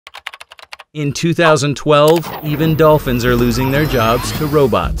In 2012, even dolphins are losing their jobs to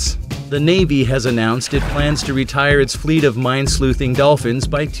robots. The Navy has announced it plans to retire its fleet of mine-sleuthing dolphins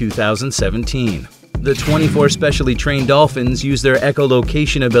by 2017. The 24 specially trained dolphins use their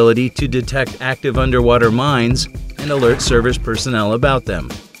echolocation ability to detect active underwater mines and alert service personnel about them.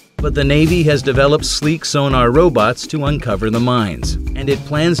 But the Navy has developed sleek sonar robots to uncover the mines, and it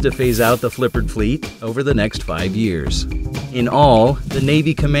plans to phase out the flippered fleet over the next 5 years. In all, the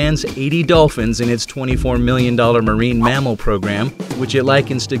Navy commands 80 dolphins in its $24 million marine mammal program, which it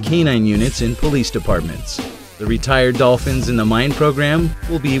likens to canine units in police departments. The retired dolphins in the mine program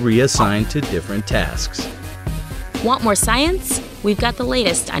will be reassigned to different tasks. Want more science? We've got the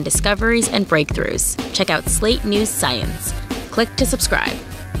latest on discoveries and breakthroughs. Check out Slate News Science. Click to subscribe.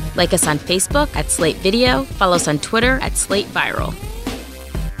 Like us on Facebook at Slate Video, follow us on Twitter at Slate Viral.